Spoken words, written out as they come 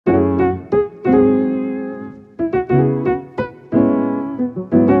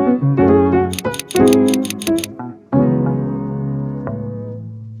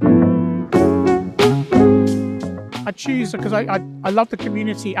choose because I love the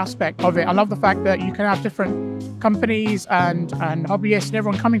community aspect of it. I love the fact that you can have different companies and hobbyists and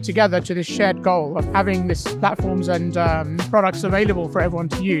everyone coming together to this shared goal of having this platforms and products available for everyone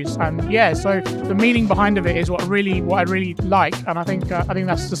to use. And yeah, so the meaning behind of it is what I really like, and I think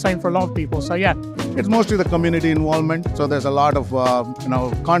that's the same for a lot of people. So yeah, it's mostly the community involvement. So there's a lot of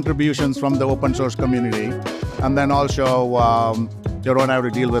contributions from the open source community, and then also you don't have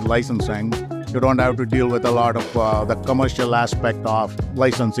to deal with licensing. You don't have to deal with a lot of the commercial aspect of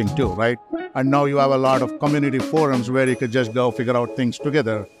licensing too, right? And now you have a lot of community forums where you could just go figure out things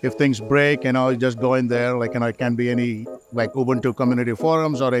together. If things break, you just go in there, it can be any like Ubuntu community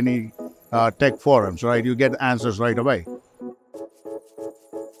forums or any tech forums, right? You get answers right away.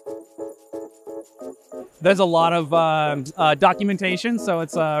 There's a lot of documentation, so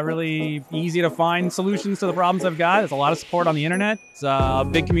it's really easy to find solutions to the problems I've got. There's a lot of support on the internet. It's a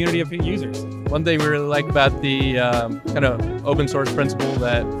big community of users. One thing we really like about the kind of open source principle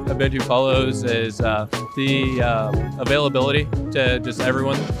that Ubuntu follows is the availability to just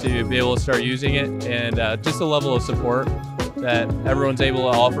everyone to be able to start using it, and just the level of support that everyone's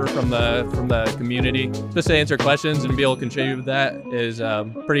able to offer from the community just to answer questions and be able to contribute to that is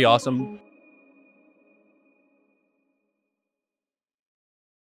pretty awesome.